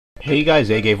Hey guys,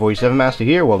 AK47 Master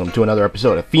here. Welcome to another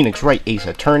episode of Phoenix Wright Ace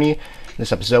Attorney. In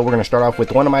this episode, we're going to start off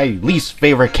with one of my least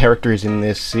favorite characters in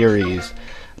this series,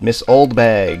 Miss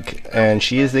Oldbag, and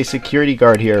she is a security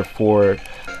guard here for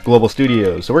Global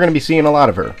Studios, so we're going to be seeing a lot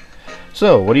of her.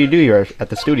 So, what do you do here at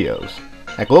the studios?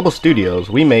 At Global Studios,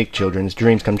 we make children's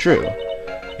dreams come true.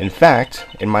 In fact,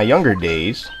 in my younger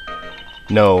days...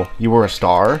 No, you were a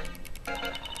star?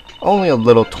 Only a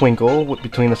little twinkle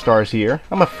between the stars here,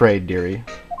 I'm afraid, dearie.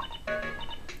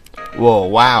 Whoa,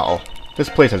 wow. This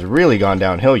place has really gone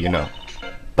downhill, you know.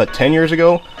 But 10 years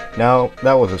ago, now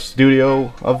that was a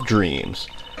studio of dreams.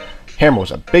 Hammer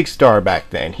was a big star back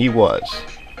then, he was.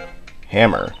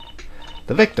 Hammer.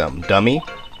 The victim, dummy.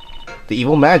 The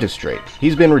evil magistrate.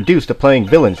 He's been reduced to playing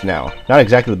villains now. Not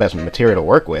exactly the best material to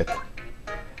work with.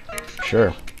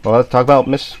 Sure. Well, let's talk about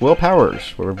Miss Will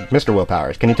Powers, or Mr. Will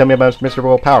Powers. Can you tell me about Mr.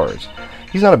 Will Powers?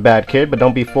 He's not a bad kid, but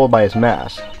don't be fooled by his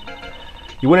mask.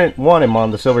 You wouldn't want him on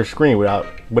the silver screen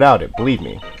without it, believe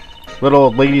me. Little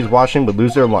old ladies watching would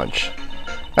lose their lunch.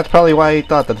 That's probably why he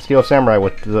thought that the Steel Samurai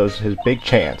was his big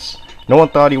chance. No one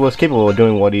thought he was capable of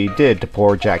doing what he did to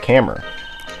poor Jack Hammer.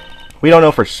 We don't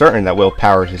know for certain that Will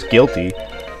Powers is guilty.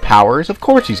 Powers? Of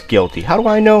course he's guilty. How do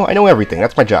I know? I know everything.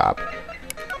 That's my job.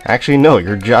 Actually, no.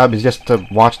 Your job is just to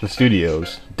watch the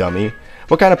studios, dummy.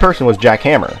 What kind of person was Jack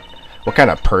Hammer? What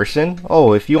kind of person?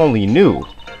 Oh, if you only knew.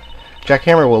 Jack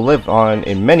Hammer will live on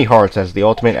in many hearts as the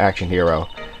ultimate action hero.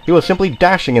 He was simply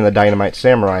dashing in the Dynamite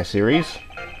Samurai series.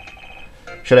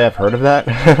 Should I have heard of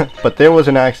that? But there was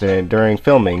an accident during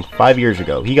filming 5 years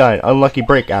ago. He got an unlucky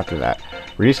break after that,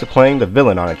 reduced to playing the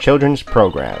villain on a children's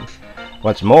program.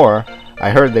 What's more, I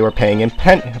heard they were paying him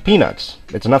peanuts.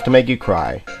 It's enough to make you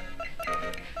cry.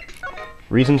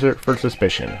 Reasons for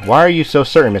suspicion. Why are you so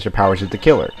certain Mr. Powers is the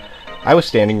killer? I was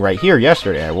standing right here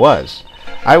yesterday.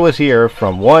 I was here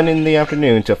from 1 in the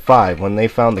afternoon to 5 when they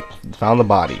found the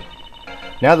body.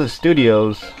 Now the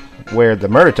studios where the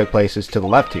murder took place is to the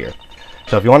left here.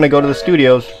 So if you want to go to the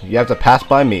studios, you have to pass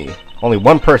by me. Only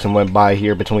one person went by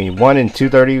here between 1 and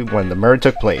 2:30 when the murder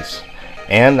took place.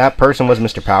 And that person was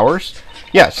Mr. Powers?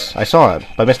 Yes, I saw him,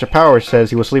 but Mr. Powers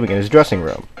says he was sleeping in his dressing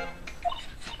room.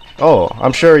 Oh,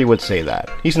 I'm sure he would say that.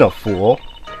 He's no fool.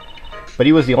 But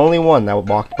he was the only one that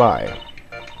walked by.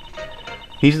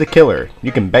 He's the killer.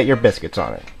 You can bet your biscuits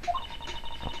on it.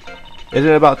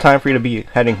 Isn't it about time for you to be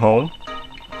heading home?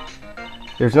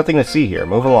 There's nothing to see here.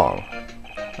 Move along.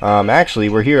 Actually,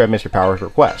 we're here at Mr. Powers'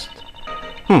 request.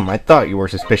 I thought you were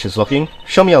suspicious looking.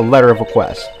 Show me a letter of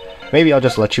request. Maybe I'll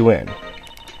just let you in.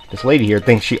 This lady here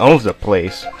thinks she owns the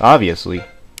place, obviously.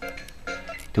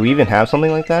 Do we even have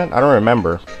something like that? I don't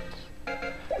remember.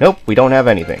 Nope, we don't have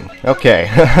anything.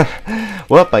 Okay.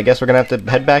 Well, I guess we're gonna have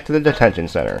to head back to the detention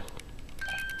center.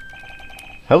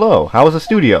 Hello, how was the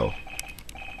studio?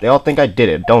 They all think I did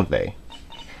it, don't they?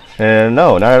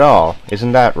 No, not at all.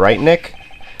 Isn't that right, Nick?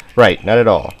 Right, not at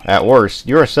all. At worst,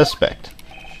 you're a suspect.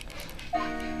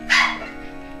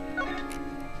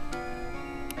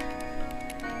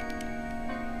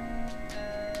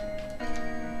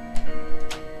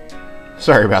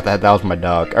 Sorry about that, that was my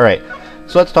dog. Alright,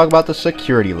 so let's talk about the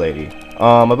security lady.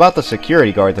 About the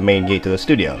security guard at the main gate to the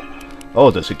studio.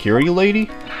 Oh, the security lady?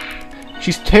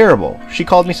 She's terrible. She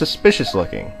called me suspicious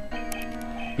looking.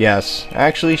 Yes,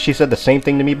 actually, she said the same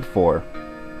thing to me before.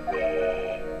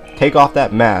 Take off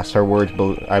that mask, her words,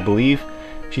 I believe.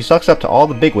 She sucks up to all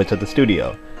the bigwigs at the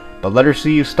studio. But let her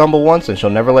see you stumble once and she'll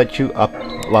never let you up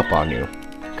on you.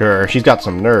 Grr, she's got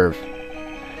some nerve.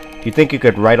 Do you think you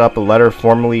could write up a letter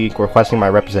formally requesting my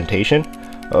representation?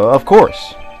 Of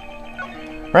course.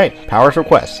 Right, Powers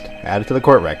request. Added to the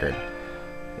court record.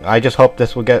 I just hope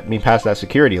this will get me past that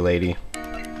security lady.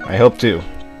 I hope too.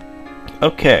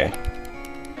 Okay.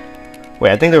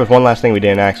 Wait, I think there was one last thing we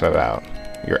didn't ask about.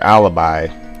 Your alibi.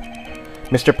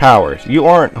 Mr. Powers, you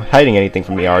aren't hiding anything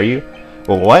from me, are you?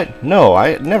 Well, what? No,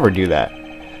 I never do that.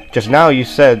 Just now you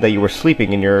said that you were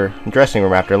sleeping in your dressing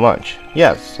room after lunch.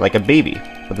 Yes, like a baby.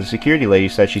 But the security lady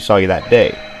said she saw you that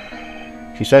day.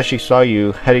 She says she saw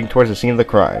you heading towards the scene of the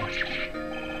crime.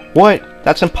 What?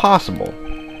 That's impossible.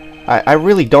 I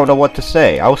really don't know what to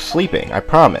say. I was sleeping, I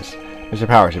promise. Mr.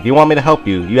 Powers, if you want me to help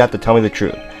you, you have to tell me the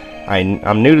truth.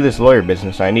 I'm new to this lawyer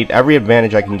business. I need every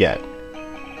advantage I can get.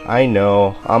 I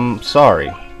know. I'm sorry.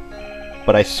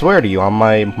 But I swear to you, on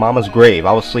my mama's grave,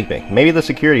 I was sleeping. Maybe the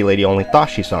security lady only thought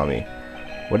she saw me.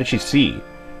 What did she see?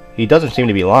 He doesn't seem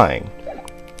to be lying.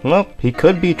 Well, he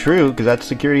could be true, because that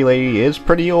security lady is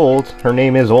pretty old. Her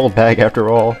name is Oldbag, after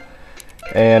all.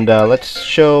 And let's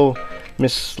show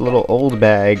Miss Little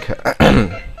Oldbag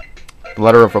the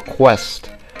letter of request,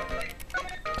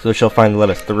 so she'll finally let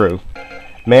us through.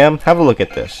 Ma'am, have a look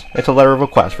at this. It's a letter of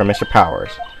request from Mr.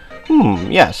 Powers.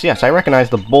 Yes, I recognize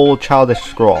the bold, childish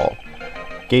scrawl.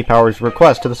 Gay Powers'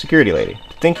 request to the security lady.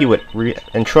 To think he would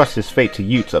entrust his fate to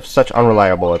youths of such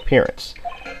unreliable appearance.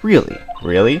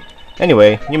 Really?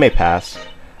 Anyway, you may pass.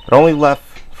 But only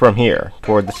left from here,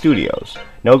 toward the studios.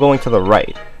 No going to the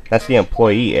right. That's the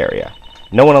employee area.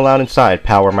 No one allowed inside,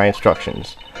 pal, were my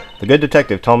instructions. The good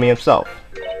detective told me himself.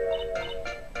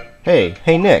 Hey,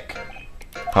 Nick.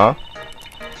 Huh?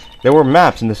 There were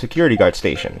maps in the security guard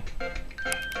station.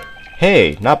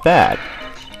 Hey, not bad.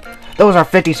 Those are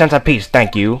 50 cents apiece,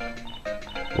 thank you.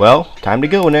 Well, time to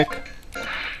go, Nick.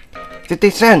 50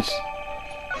 cents!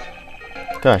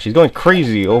 Gosh, he's going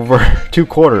crazy over 2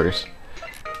 quarters.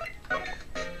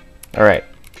 Alright.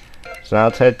 So now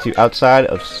let's head to outside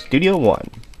of Studio 1.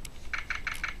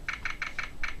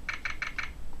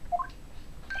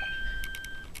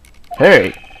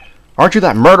 Hey! Aren't you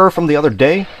that murderer from the other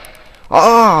day?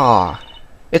 Ah!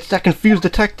 It's that confused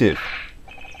detective.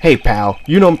 Hey, pal,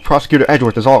 you know Prosecutor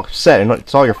Edgeworth is all upset and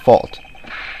it's all your fault.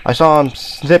 I saw him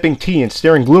sipping tea and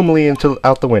staring gloomily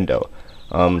out the window.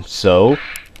 So?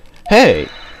 Hey!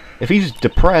 If he's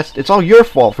depressed, it's all your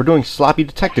fault for doing sloppy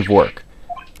detective work.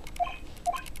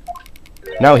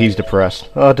 Now he's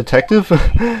depressed. Detective?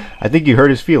 I think you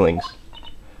hurt his feelings.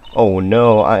 Oh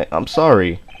no, I'm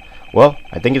sorry. Well,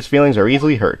 I think his feelings are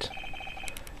easily hurt.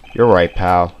 You're right,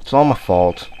 pal. It's all my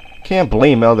fault. Can't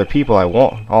blame other people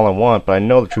all I want, but I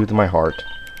know the truth in my heart.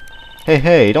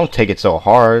 Hey, don't take it so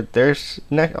hard. There's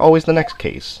always the next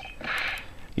case.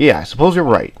 Yeah, I suppose you're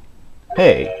right.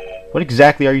 Hey, what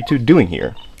exactly are you two doing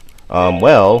here?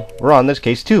 Well, we're on this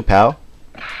case too, pal.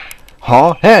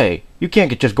 Huh? Hey, you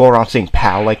can't just go around saying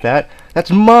pal like that.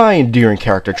 That's my endearing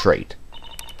character trait.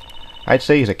 I'd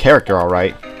say he's a character,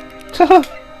 alright.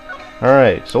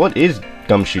 Alright, so what is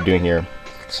Gumshoe doing here?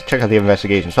 Let's check out the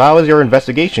investigation. So how is your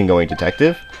investigation going,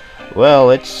 detective? Well,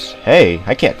 hey,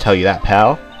 I can't tell you that,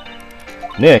 pal.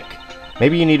 Nick,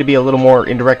 maybe you need to be a little more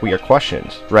indirect with your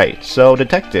questions. Right, so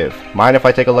detective, mind if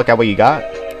I take a look at what you got?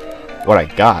 What I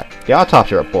got? The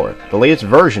autopsy report. The latest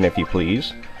version, if you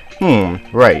please.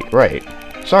 Right.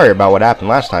 Sorry about what happened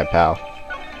last time, pal.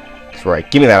 That's right,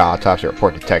 give me that autopsy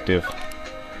report, detective.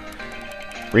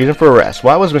 Reason for arrest.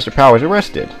 Why was Mr. Powers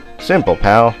arrested? Simple,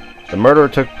 pal. The murder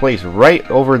took place right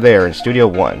over there in Studio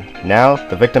 1. Now,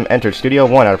 the victim entered Studio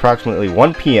 1 at approximately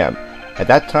 1 p.m. At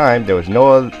that time, there was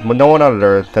no one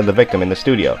other than the victim in the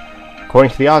studio.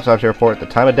 According to the autopsy report, the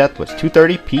time of death was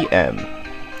 2:30 p.m.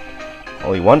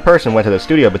 Only one person went to the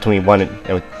studio between 1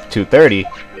 and 2:30,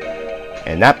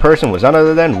 and that person was none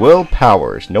other than Will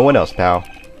Powers. No one else, pal.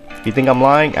 If you think I'm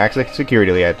lying, ask the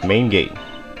security lady at the main gate.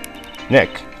 Nick,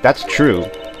 if that's true,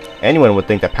 anyone would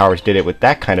think that Powers did it with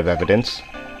that kind of evidence.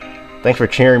 Thanks for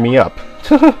cheering me up.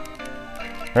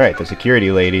 Alright, the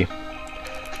security lady.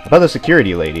 About the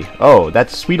security lady. Oh,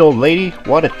 that sweet old lady?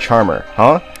 What a charmer,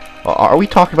 huh? Are we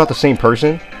talking about the same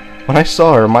person? When I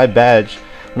showed her my badge,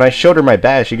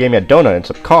 she gave me a donut and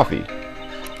some coffee.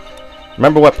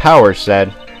 Remember what Powers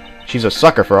said? She's a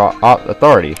sucker for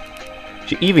authority.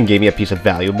 She even gave me a piece of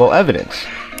valuable evidence.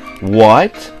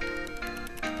 What?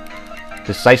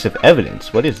 Decisive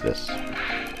evidence? What is this?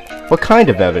 What kind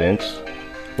of evidence?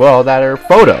 Well, that her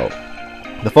photo.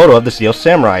 The photo of the Steel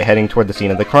Samurai heading toward the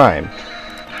scene of the crime.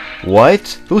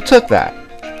 What? Who took that?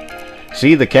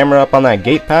 See the camera up on that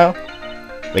gate, pal?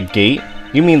 The gate?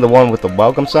 You mean the one with the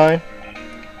welcome sign?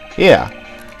 Yeah.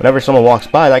 Whenever someone walks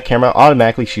by, that camera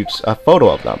automatically shoots a photo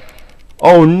of them.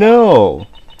 Oh no!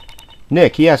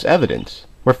 Nick, he has evidence.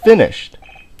 We're finished.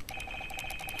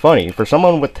 Funny, for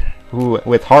someone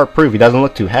with hard proof, he doesn't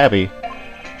look too happy.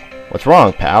 What's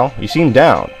wrong, pal? You seem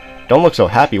down. Don't look so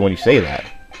happy when you say that.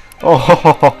 Oh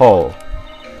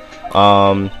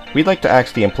ho. We'd like to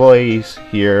ask the employees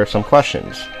here some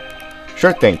questions.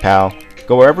 Sure thing, pal.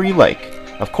 Go wherever you like.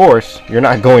 Of course, you're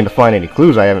not going to find any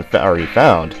clues I haven't already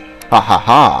found.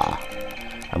 Ha.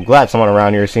 I'm glad someone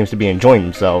around here seems to be enjoying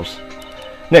themselves.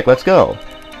 Nick, let's go.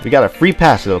 We got a free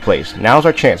pass to the place. Now's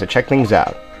our chance to check things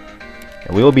out.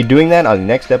 And we will be doing that on the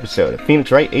next episode of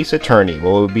Phoenix Wright Ace Attorney,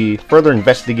 where we'll be further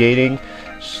investigating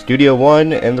Studio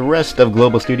 1 and the rest of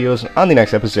Global Studios on the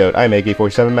next episode. I'm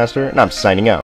AK-47 Master, and I'm signing out.